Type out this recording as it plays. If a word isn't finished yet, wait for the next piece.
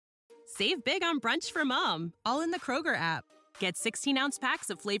Save big on brunch for mom, all in the Kroger app. Get 16-ounce packs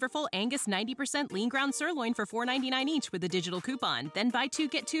of flavorful Angus 90% lean ground sirloin for $4.99 each with a digital coupon. Then buy 2,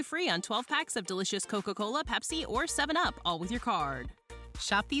 get 2 free on 12 packs of delicious Coca-Cola, Pepsi, or 7-Up, all with your card.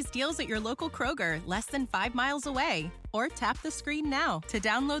 Shop these deals at your local Kroger, less than 5 miles away. Or tap the screen now to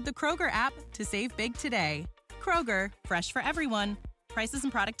download the Kroger app to save big today. Kroger, fresh for everyone. Prices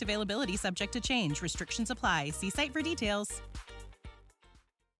and product availability subject to change. Restrictions apply. See site for details.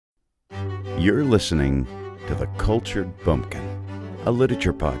 You're listening to The Cultured Bumpkin, a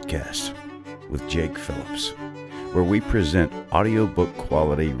literature podcast with Jake Phillips, where we present audiobook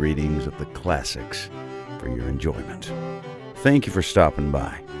quality readings of the classics for your enjoyment. Thank you for stopping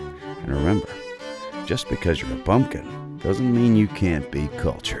by. And remember, just because you're a bumpkin doesn't mean you can't be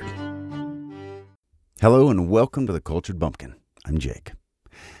cultured. Hello and welcome to The Cultured Bumpkin. I'm Jake.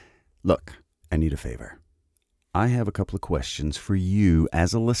 Look, I need a favor. I have a couple of questions for you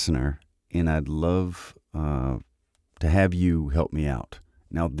as a listener, and I'd love to have you help me out.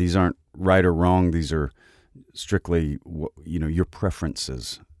 Now, these aren't right or wrong. These are strictly, your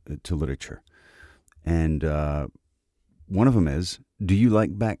preferences to literature. And one of them is, do you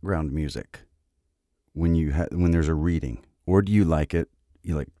like background music when there's a reading? Or do you like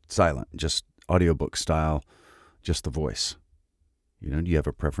silent, just audiobook style, just the voice? Do you have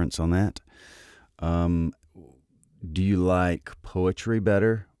a preference on that? Do you like poetry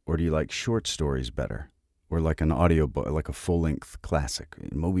better, or do you like short stories better? Or like an audiobook, like a full-length classic,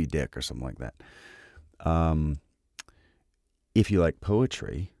 Moby Dick or something like that. If you like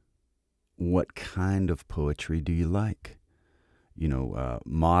poetry, what kind of poetry do you like?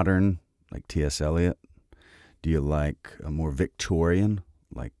 Modern, like T.S. Eliot? Do you like more Victorian,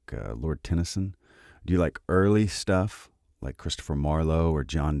 like Lord Tennyson? Do you like early stuff, like Christopher Marlowe or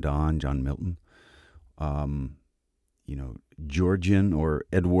John Donne, John Milton? Georgian or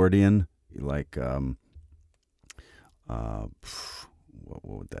Edwardian, like, what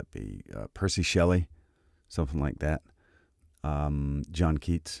would that be? Percy Shelley, something like that. John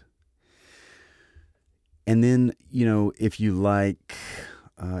Keats. And then, if you like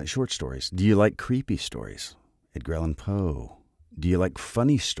short stories, do you like creepy stories? Edgar Allan Poe. Do you like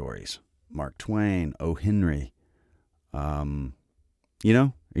funny stories? Mark Twain, O. Henry. You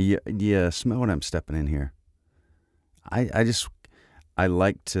smell what I'm stepping in here. I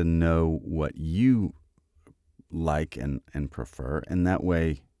like to know what you like and prefer, and that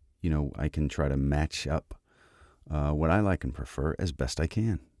way, I can try to match up what I like and prefer as best I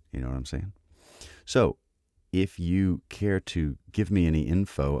can. You know what I'm saying? So, if you care to give me any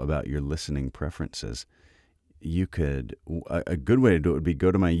info about your listening preferences, you could, a good way to do it would be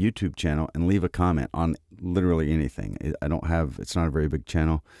go to my YouTube channel and leave a comment on literally anything. It's not a very big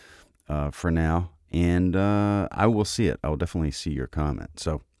channel for now. And I will see it. I will definitely see your comment.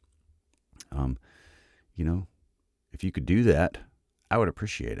 So, if you could do that, I would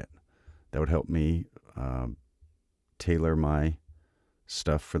appreciate it. That would help me tailor my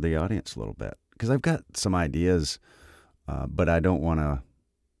stuff for the audience a little bit. Because I've got some ideas, but I don't want to,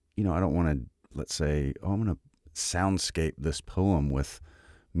 let's say, I'm going to soundscape this poem with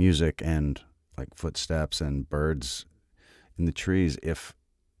music and like footsteps and birds in the trees if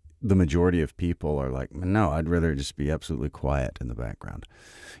the majority of people are like, no, I'd rather just be absolutely quiet in the background.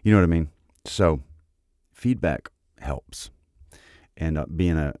 You know what I mean? So feedback helps. And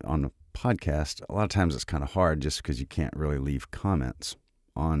being on a podcast, a lot of times it's kind of hard just because you can't really leave comments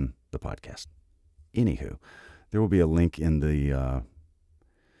on the podcast. Anywho, there will be a link in the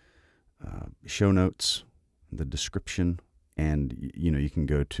show notes, the description, and you can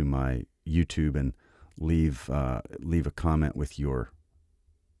go to my YouTube and leave a comment with your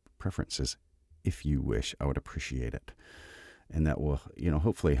preferences if you wish. I would appreciate it, and that will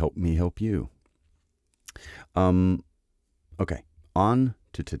hopefully help me help you. Okay, on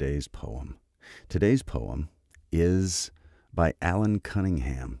to today's poem. Today's poem is by Allan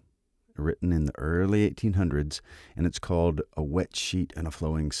Cunningham, written in the early 1800s, and it's called A Wet Sheet and a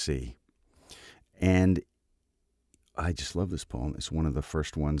Flowing Sea. And I just love this poem. It's one of the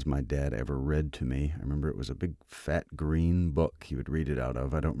first ones my dad ever read to me. I remember it was a big fat green book he would read it out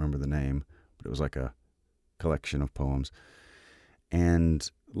of. I don't remember the name, but it was like a collection of poems. And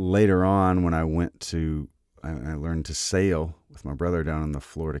later on, when I learned to sail with my brother down in the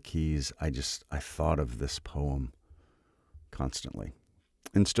Florida Keys, I thought of this poem constantly,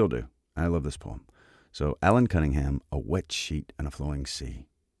 and still do. I love this poem. So Allan Cunningham, A Wet Sheet and a Flowing Sea.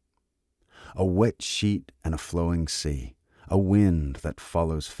 A wet sheet and a flowing sea, a wind that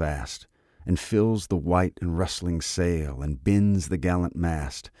follows fast, and fills the white and rustling sail, and bends the gallant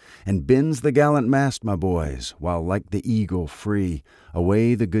mast, and bends the gallant mast, my boys, while like the eagle free,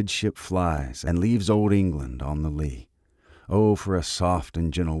 away the good ship flies, and leaves old England on the lee. Oh, for a soft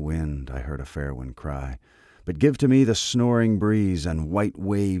and gentle wind, I heard a fair one cry, but give to me the snoring breeze, and white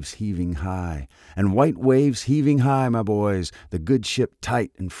waves heaving high, and white waves heaving high, my boys, the good ship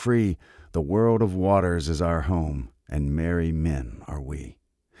tight and free. The world of waters is our home, and merry men are we.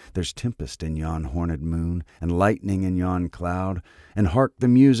 There's tempest in yon horned moon, and lightning in yon cloud, and hark the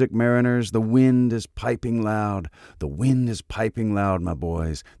music, mariners, the wind is piping loud. The wind is piping loud, my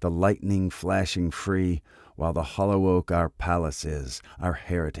boys, the lightning flashing free, while the hollow oak our palace is, our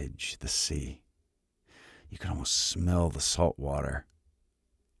heritage the sea. You can almost smell the salt water.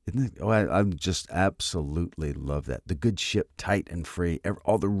 Isn't it? Oh, I just absolutely love that. The good ship tight and free.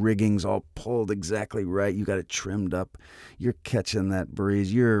 All the rigging's all pulled exactly right. You got it trimmed up. You're catching that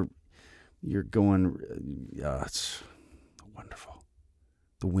breeze. You're going. It's wonderful.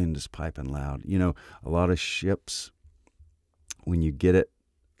 The wind is piping loud. You know, a lot of ships, when you get it,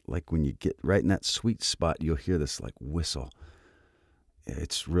 like when you get right in that sweet spot, you'll hear this like whistle.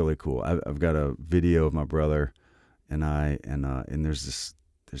 It's really cool. I've got a video of my brother and I, and there's this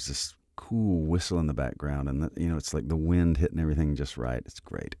cool whistle in the background, and it's like the wind hitting everything just right. It's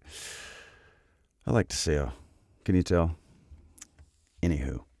great. I like to sail. Can you tell?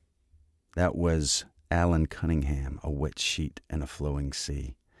 Anywho, that was Allan Cunningham, A Wet Sheet and a Flowing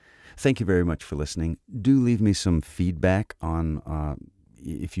Sea. Thank you very much for listening. Do leave me some feedback on,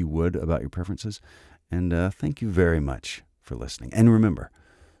 if you would, about your preferences. And thank you very much for listening. And remember,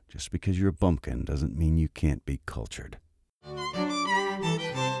 just because you're a bumpkin doesn't mean you can't be cultured.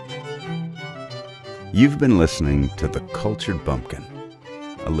 You've been listening to The Cultured Bumpkin,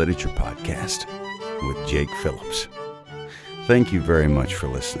 a literature podcast with Jake Phillips. Thank you very much for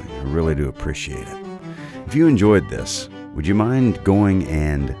listening. I really do appreciate it. If you enjoyed this, would you mind going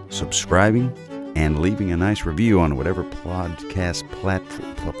and subscribing and leaving a nice review on whatever podcast platform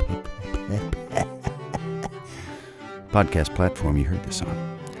you heard this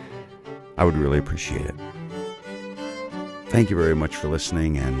on? I would really appreciate it. Thank you very much for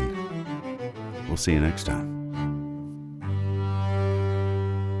listening, and we'll see you next time.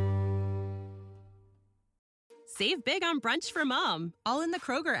 Save big on brunch for mom, all in the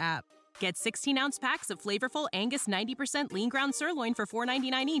Kroger app. Get 16-ounce packs of flavorful Angus 90% lean ground sirloin for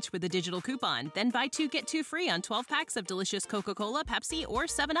 $4.99 each with a digital coupon. Then buy 2, get 2 free on 12 packs of delicious Coca-Cola, Pepsi, or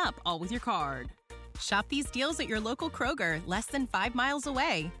 7-Up, all with your card. Shop these deals at your local Kroger, less than 5 miles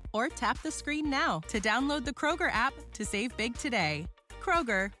away. Or tap the screen now to download the Kroger app to save big today.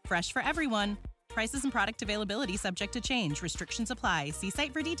 Kroger, fresh for everyone. Prices and product availability subject to change. Restrictions apply. See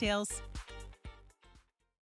site for details.